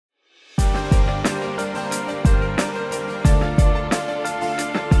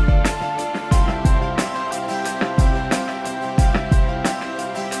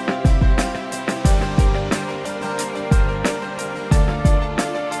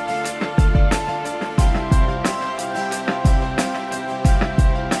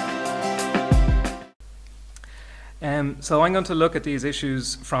So I'm going to look at these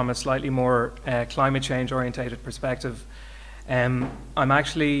issues from a slightly more climate change orientated perspective. I'm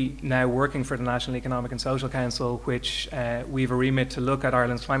actually now working for the National Economic and Social Council, which we have a remit to look at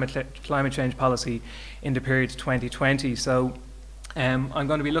Ireland's climate change policy in the period 2020. So I'm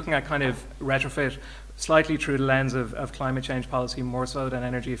going to be looking at kind of retrofit slightly through the lens of climate change policy, more so than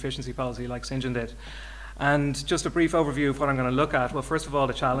energy efficiency policy like St. John did. And just a brief overview of what I'm going to look at. Well, first of all,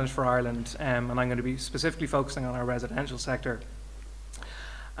 the challenge for Ireland, and I'm going to be specifically focusing on our residential sector.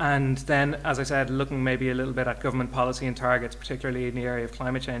 And then, as I said, looking maybe a little bit at government policy and targets, particularly in the area of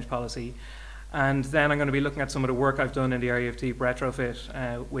climate change policy. And then I'm going to be looking at some of the work I've done in the area of deep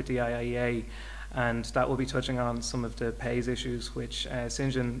retrofit with the IIEA, and that will be touching on some of the PAYS issues which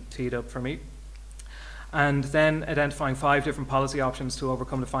St. John teed up for me. And then identifying 5 different policy options to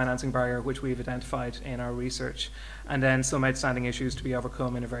overcome the financing barrier which we've identified in our research, and then some outstanding issues to be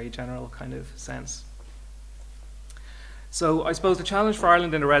overcome in a very general kind of sense. So I suppose the challenge for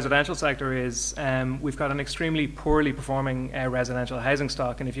Ireland in the residential sector is we've got an extremely poorly performing residential housing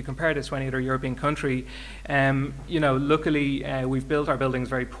stock, and if you compare this to any other European country, luckily we've built our buildings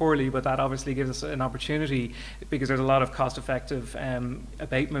very poorly, but that obviously gives us an opportunity because there's a lot of cost-effective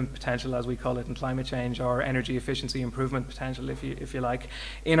abatement potential, as we call it in climate change, or energy efficiency improvement potential, if you like,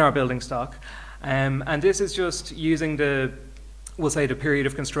 in our building stock. And this is just using we'll say the period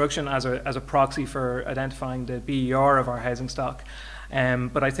of construction as a proxy for identifying the BER of our housing stock.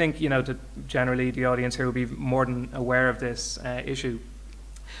 But I think, that generally the audience here will be more than aware of this issue.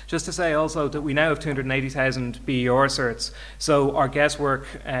 Just to say also that we now have 280,000 BER certs, so our guesswork,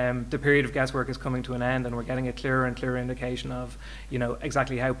 the period of guesswork is coming to an end, and we're getting a clearer and clearer indication of,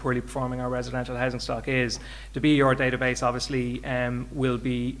 exactly how poorly performing our residential housing stock is. The BER database obviously will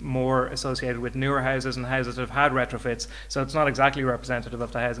be more associated with newer houses and houses that have had retrofits, so it's not exactly representative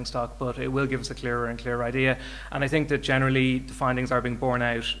of the housing stock, but it will give us a clearer and clearer idea. And I think that generally the findings are being borne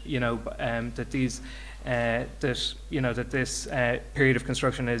out, that these that this period of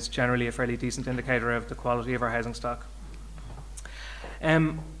construction is generally a fairly decent indicator of the quality of our housing stock.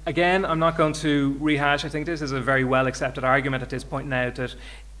 Again, I'm not going to rehash. I think this is a very well accepted argument at this point now that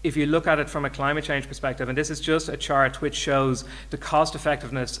if you look at it from a climate change perspective, and this is just a chart which shows the cost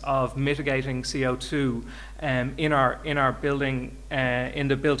effectiveness of mitigating CO2 in our building, in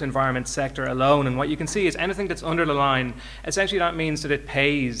the built environment sector alone. And what you can see is anything that's under the line, essentially that means that it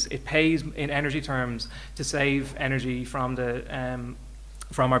pays in energy terms to save energy from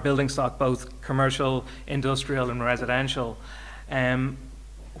our building stock, both commercial, industrial and residential.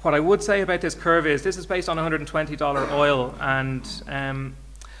 What I would say about this curve is this is based on $120 oil, and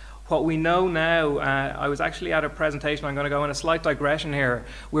what we know now, I was actually at a presentation, I'm going to go in a slight digression here.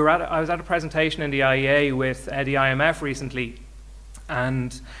 I was at a presentation in the IEA with the IMF recently,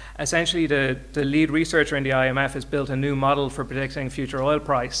 and essentially the lead researcher in the IMF has built a new model for predicting future oil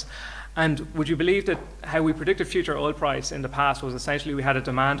price. And would you believe that how we predicted future oil price in the past was essentially we had a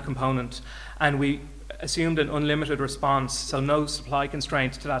demand component, and we assumed an unlimited response, so no supply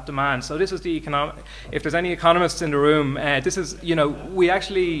constraint to that demand. So this is the economic, if there's any economists in the room, this is, we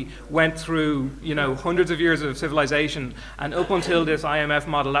actually went through, hundreds of years of civilization, and up until this IMF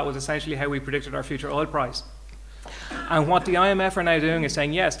model, that was essentially how we predicted our future oil price. And what the IMF are now doing is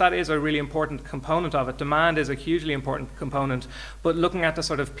saying, yes, that is a really important component of it. Demand is a hugely important component, but looking at the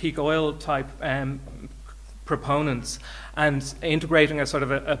sort of peak oil type proponents and integrating a sort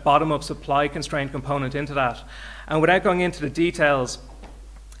of a bottom-up supply constraint component into that. And without going into the details,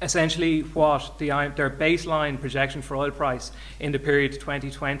 essentially what their baseline projection for oil price in the period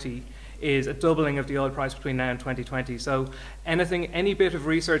 2020 is a doubling of the oil price between now and 2020. So any bit of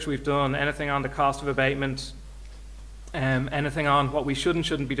research we've done, anything on the cost of abatement, anything on what we should and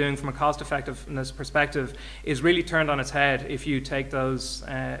shouldn't be doing from a cost effectiveness perspective is really turned on its head if you take those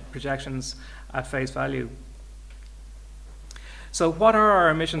projections at face value. So what are our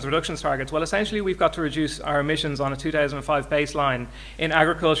emissions reductions targets? Well, essentially we've got to reduce our emissions on a 2005 baseline in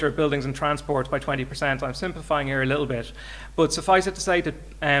agriculture, buildings and transport by 20%. I'm simplifying here a little bit, but suffice it to say that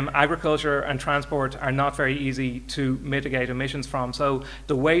agriculture and transport are not very easy to mitigate emissions from. So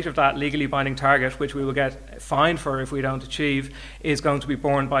the weight of that legally binding target, which we will get fined for if we don't achieve, is going to be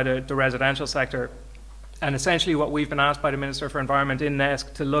borne by the residential sector. And essentially what we've been asked by the Minister for Environment in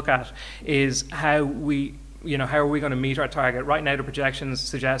NESC to look at is how are we going to meet our target? Right now the projections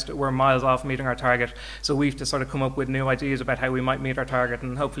suggest that we're miles off meeting our target, so we've to sort of come up with new ideas about how we might meet our target,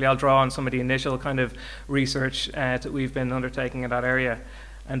 and hopefully I'll draw on some of the initial kind of research that we've been undertaking in that area.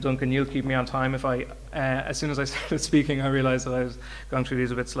 And Duncan, you'll keep me on time if as soon as I started speaking I realised that I was going through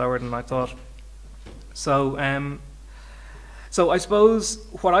these a bit slower than I thought. So So I suppose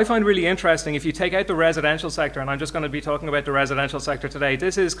what I find really interesting, if you take out the residential sector, and I'm just going to be talking about the residential sector today,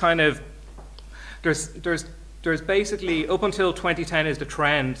 this is kind of, there's basically, up until 2010 is the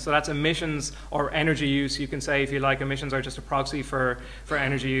trend, so that's emissions or energy use, you can say, if you like. Emissions are just a proxy for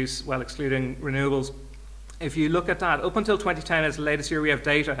energy use, well, excluding renewables. If you look at that, up until 2010 is the latest year we have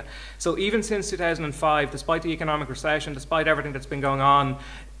data. So even since 2005, despite the economic recession, despite everything that's been going on,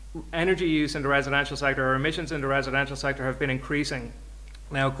 energy use in the residential sector, or emissions in the residential sector, have been increasing.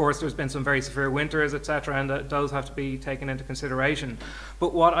 Now, of course, there's been some very severe winters, etc., and those have to be taken into consideration.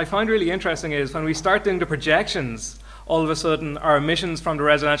 But what I find really interesting is when we start doing the projections, all of a sudden our emissions from the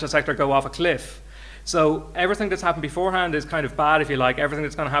residential sector go off a cliff. So everything that's happened beforehand is kind of bad, if you like. Everything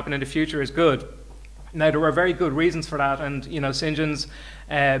that's going to happen in the future is good. Now, there were very good reasons for that, and Singen's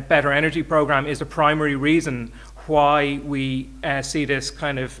Better Energy Programme is the primary reason why we see this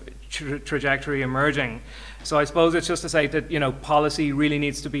kind of trajectory emerging. So I suppose it's just to say that policy really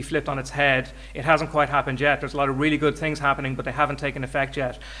needs to be flipped on its head. It hasn't quite happened yet. There's a lot of really good things happening, but they haven't taken effect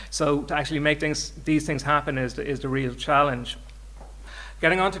yet. So to actually make these things happen is the real challenge.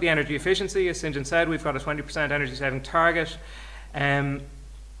 Getting on to the energy efficiency, as St. John said, we've got a 20% energy saving target.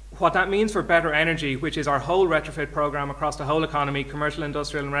 What that means for better energy, which is our whole retrofit program across the whole economy, commercial,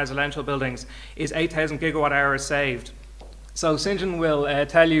 industrial and residential buildings, is 8,000 gigawatt hours saved. So St. John will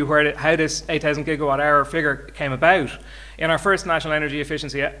tell you how this 8,000 gigawatt hour figure came about. In our first National Energy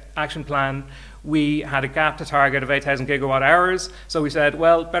Efficiency Action Plan, we had a gap to target of 8,000 gigawatt hours. So we said,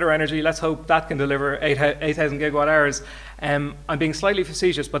 well, better energy, let's hope that can deliver 8,000 gigawatt hours. I'm being slightly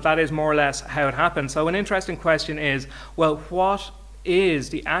facetious, but that is more or less how it happened. So an interesting question is, well, what is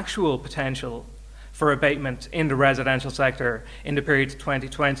the actual potential for abatement in the residential sector in the period to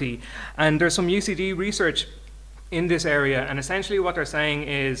 2020? And there's some UCD research in this area, and essentially what they're saying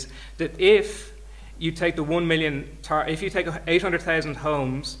is that if you take the 1 million, if you take 800,000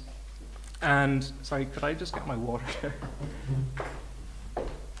 homes, and, sorry, could I just get my water here?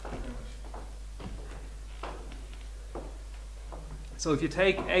 So if you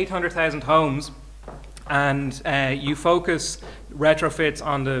take 800,000 homes and you focus retrofits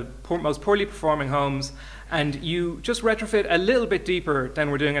on the most poorly performing homes, and you just retrofit a little bit deeper than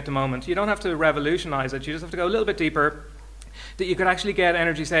we're doing at the moment. You don't have to revolutionize it, you just have to go a little bit deeper, that you could actually get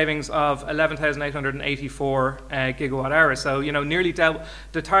energy savings of 11,884 gigawatt hours. So, nearly double.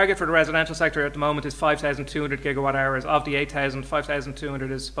 The target for the residential sector at the moment is 5,200 gigawatt hours. Of the 8,000,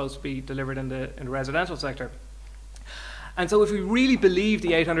 5,200 is supposed to be delivered in the residential sector. And so if we really believe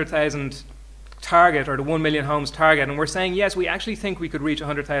the 800,000 target, or the 1 million homes target, and we're saying, yes, we actually think we could reach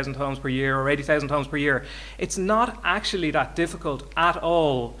 100,000 homes per year or 80,000 homes per year, it's not actually that difficult at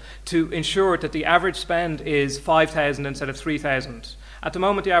all to ensure that the average spend is 5,000 instead of 3,000. At the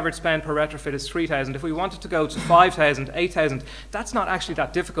moment, the average spend per retrofit is 3,000. If we wanted to go to 5,000, 8,000, that's not actually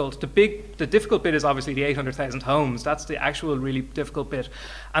that difficult. The difficult bit is obviously the 800,000 homes. That's the actual really difficult bit.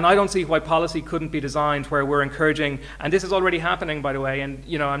 And I don't see why policy couldn't be designed where we're encouraging, and this is already happening, by the way, and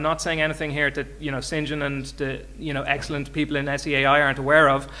I'm not saying anything here that St. John and the excellent people in SEAI aren't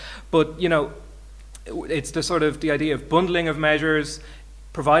aware of, but it's the idea of bundling of measures,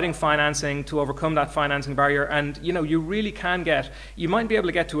 providing financing to overcome that financing barrier, and you really can you might be able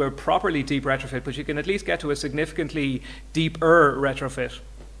to get to a properly deep retrofit, but you can at least get to a significantly deeper retrofit.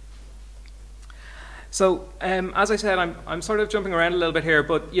 So as I said, I'm sort of jumping around a little bit here,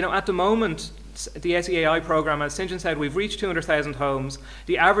 but at the moment, the SEAI program, as St. John said, we've reached 200,000 homes.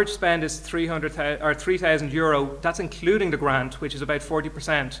 The average spend is 3,000 euro. That's including the grant, which is about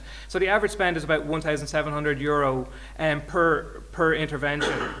 40%. So the average spend is about 1,700 euro per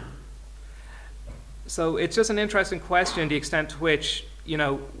intervention. So it's just an interesting question, the extent to which,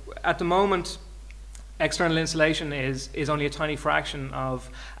 at the moment, external insulation is only a tiny fraction of,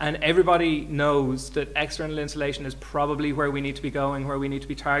 and everybody knows that external insulation is probably where we need to be going, where we need to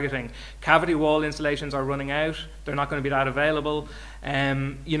be targeting. Cavity wall insulations are running out. They're not going to be that available.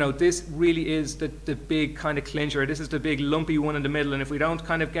 This really is the big kind of clincher. This is the big lumpy one in the middle, and if we don't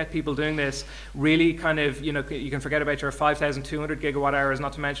kind of get people doing this, really kind of, you can forget about your 5,200 gigawatt hours,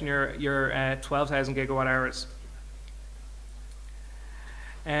 not to mention your 12,000 gigawatt hours.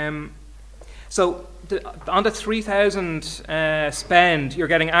 So on the 3,000 spend, you're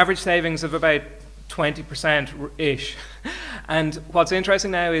getting average savings of about 20%-ish. And what's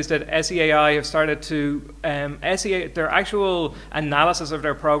interesting now is that SEAI have started to, their actual analysis of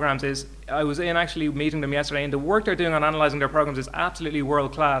their programs is, I was in actually meeting them yesterday, and the work they're doing on analysing their programs is absolutely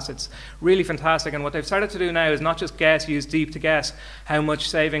world class. It's really fantastic, and what they've started to do now is not just use deep to guess how much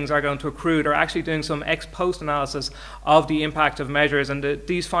savings are going to accrue. They're actually doing some ex post analysis of the impact of measures, and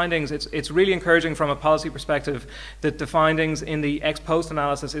these findings, it's really encouraging from a policy perspective that the findings in the ex post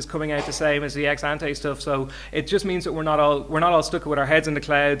analysis is coming out the same as the ex ante stuff. So it just means that we're not all stuck with our heads in the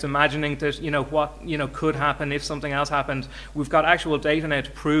clouds, imagining that what could happen if something else happened. We've got actual data now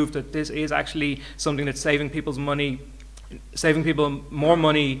to prove that this is actually something that's saving people's money, saving people more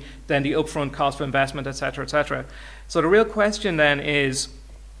money than the upfront cost of investment, etc., etc. So the real question then is,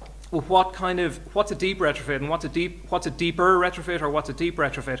 well, what's a deep retrofit, and what's a deeper retrofit, or what's a deep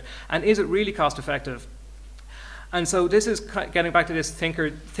retrofit, and is it really cost effective? And so this is getting back to this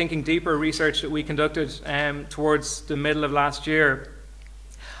thinking deeper research that we conducted towards the middle of last year.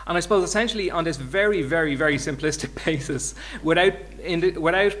 And I suppose essentially on this very, very, very simplistic basis, without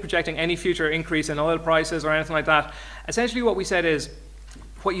projecting any future increase in oil prices or anything like that, essentially what we said is,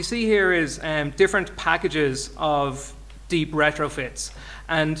 what you see here is different packages of deep retrofits.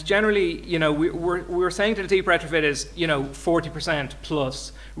 And generally, we're saying that a deep retrofit is, 40%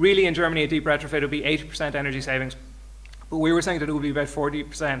 plus. Really, in Germany, a deep retrofit would be 80% energy savings. But we were saying that it would be about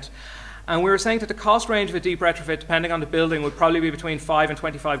 40%. And we were saying that the cost range of a deep retrofit, depending on the building, would probably be between 5 and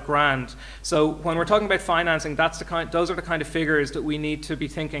 25 grand. So when we're talking about financing, those are the kind of figures that we need to be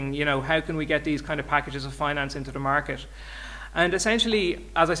thinking, how can we get these kind of packages of finance into the market? And essentially,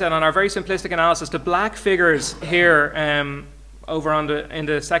 as I said, on our very simplistic analysis, the black figures here over in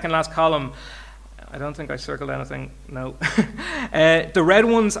the second last column, I don't think I circled anything, no. The red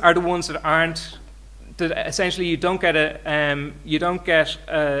ones are the ones that aren't, that essentially you don't get a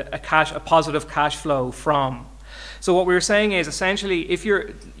positive cash flow from. So what we were saying is essentially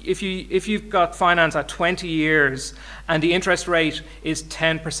if you've got finance at 20 years and the interest rate is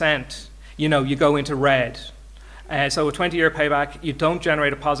 10%, you go into red. So a 20-year payback, you don't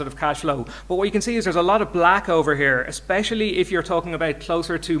generate a positive cash flow. But what you can see is there's a lot of black over here, especially if you're talking about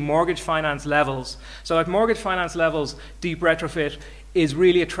closer to mortgage finance levels. So at mortgage finance levels, deep retrofit is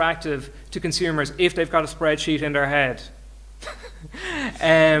really attractive to consumers if they've got a spreadsheet in their head.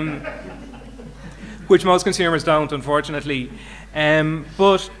 Which most consumers don't, unfortunately. So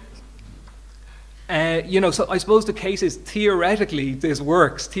I suppose the case is theoretically this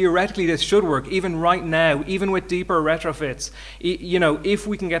works. Theoretically this should work, even right now, even with deeper retrofits. If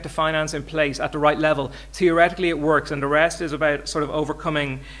we can get the finance in place at the right level, theoretically it works, and the rest is about sort of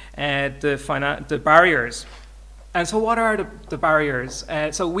overcoming the barriers. And so what are the barriers?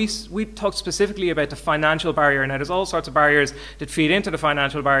 So we talked specifically about the financial barrier. Now there's all sorts of barriers that feed into the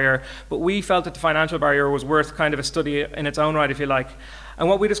financial barrier, but we felt that the financial barrier was worth kind of a study in its own right, if you like. And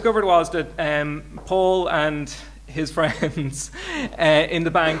what we discovered was that Paul and his friends in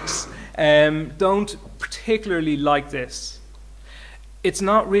the banks don't particularly like this. It's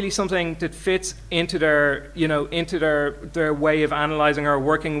not really something that fits into their, their way of analysing or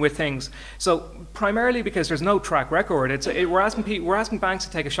working with things. So primarily because there's no track record. We're asking banks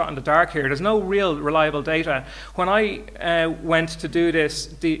to take a shot in the dark here. There's no real reliable data. When I went to do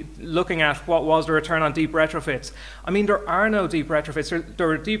this, looking at what was the return on deep retrofits, I mean, there are no deep retrofits. There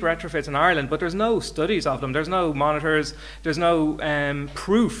are deep retrofits in Ireland, but there's no studies of them. There's no monitors. There's no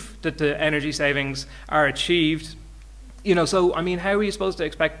proof that the energy savings are achieved. So, I mean, how are you supposed to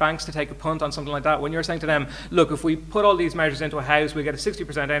expect banks to take a punt on something like that when you're saying to them, look, if we put all these measures into a house, we get a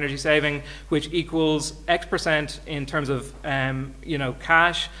 60% energy saving, which equals X percent in terms of,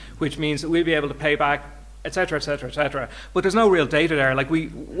 cash, which means that we'll be able to pay back, et cetera, et cetera, et cetera. But there's no real data there. Like,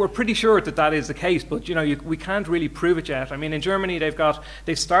 we're pretty sure that is the case, but, we can't really prove it yet. I mean, in Germany,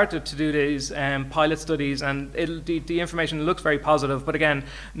 they've started to do these pilot studies, and the information looks very positive, but again,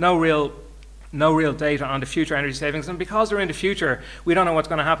 no real data on the future energy savings. And because they're in the future, we don't know what's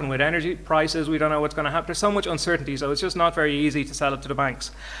going to happen with energy prices. We don't know what's going to happen. There's so much uncertainty, so it's just not very easy to sell it to the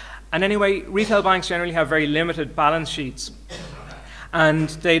banks. And anyway, retail banks generally have very limited balance sheets. And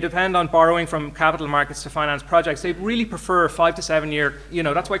they depend on borrowing from capital markets to finance projects. They really prefer 5 to 7 year,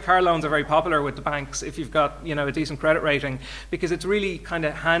 that's why car loans are very popular with the banks if you've got, a decent credit rating, because it's really kind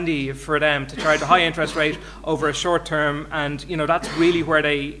of handy for them to charge a high interest rate over a short term, and, that's really where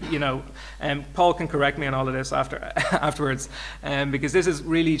they, Paul can correct me on all of this afterwards, because this is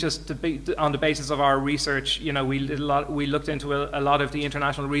really just on the basis of our research. We looked into a lot of the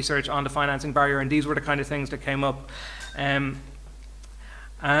international research on the financing barrier, and these were the kind of things that came up.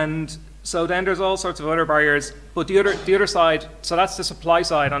 And so then there's all sorts of other barriers, but the other side, so that's the supply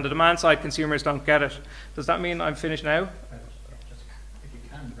side. On the demand side, consumers don't get it. Does that mean I'm finished now?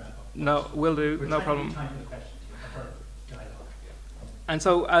 No, will do. We're no trying problem. To time for the questions here, for dialogue. And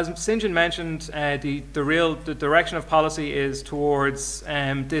so, as St. John mentioned, the direction of policy is towards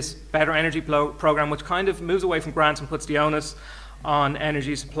this better energy program, which kind of moves away from grants and puts the onus on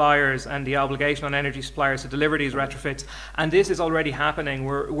energy suppliers and the obligation on energy suppliers to deliver these retrofits. And this is already happening.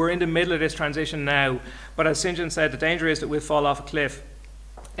 We're in the middle of this transition now. But as St. John said, the danger is that we'll fall off a cliff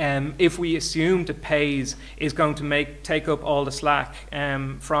if we assume that PAYS is going to take up all the slack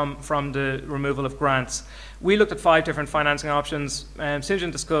from the removal of grants. We looked at 5 different financing options. St.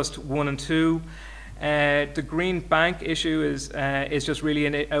 John discussed 1 and 2. The green bank issue is just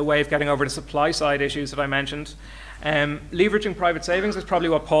really a way of getting over the supply side issues that I mentioned. Leveraging private savings is probably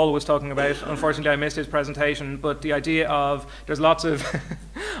what Paul was talking about. Unfortunately, I missed his presentation, but the idea of, there's lots of,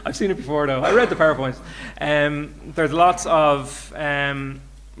 I've seen it before though, I read the PowerPoints.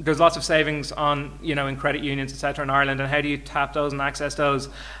 There's lots of savings on, in credit unions, etc. in Ireland, and how do you tap those and access those?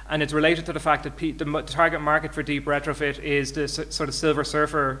 And it's related to the fact that the target market for deep retrofit is the sort of silver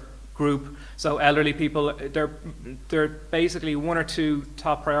surfer group. So elderly people, they're basically 1 or 2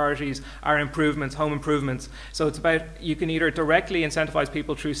 top priorities are improvements, home improvements. So it's about, you can either directly incentivize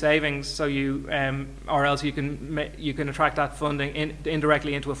people through savings, so or else you can attract that funding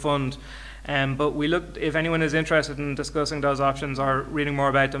indirectly into a fund. But we looked, if anyone is interested in discussing those options or reading more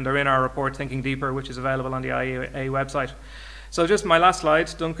about them, they're in our report Thinking Deeper, which is available on the IEA website. So just my last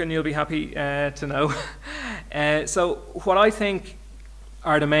slide, Duncan, you'll be happy to know. So what I think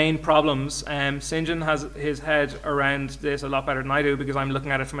are the main problems, St. John has his head around this a lot better than I do, because I'm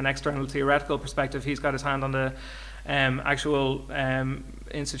looking at it from an external theoretical perspective. He's got his hand on the actual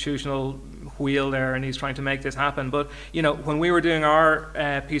institutional wheel there, and he's trying to make this happen. But when we were doing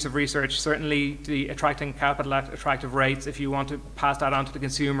our piece of research, certainly the attracting capital at attractive rates, if you want to pass that on to the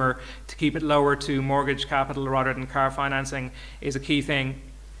consumer to keep it lower to mortgage capital rather than car financing, is a key thing.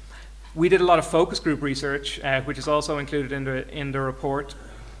 We did a lot of focus group research, which is also included in the report,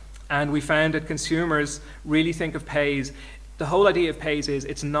 and we found that consumers really think of PAYS. The whole idea of PAYS is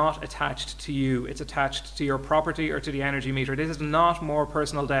it's not attached to you, it's attached to your property or to the energy meter. This is not more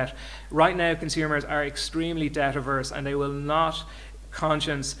personal debt. Right now, consumers are extremely debt averse, and they will not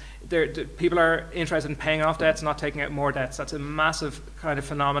people are interested in paying off debts, not taking out more debts. That's a massive kind of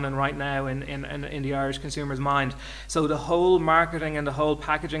phenomenon right now in the Irish consumer's mind. So the whole marketing and the whole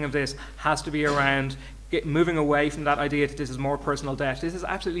packaging of this has to be around moving away from that idea that this is more personal debt. This has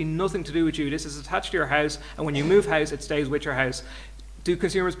absolutely nothing to do with you. This is attached to your house, and when you move house, it stays with your house. Do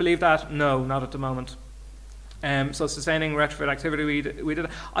consumers believe that? No, not at the moment. So sustaining retrofit activity, we did.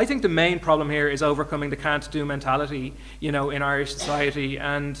 I think the main problem here is overcoming the can't-do mentality, in Irish society.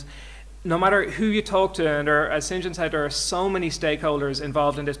 And no matter who you talk to, and as St. John said, there are so many stakeholders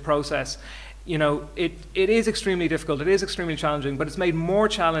involved in this process. It is extremely difficult. It is extremely challenging, but it's made more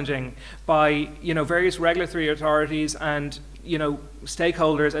challenging by various regulatory authorities and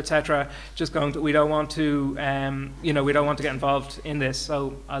stakeholders, etc. Just going to, we don't want to get involved in this.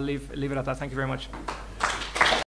 So I'll leave it at that. Thank you very much.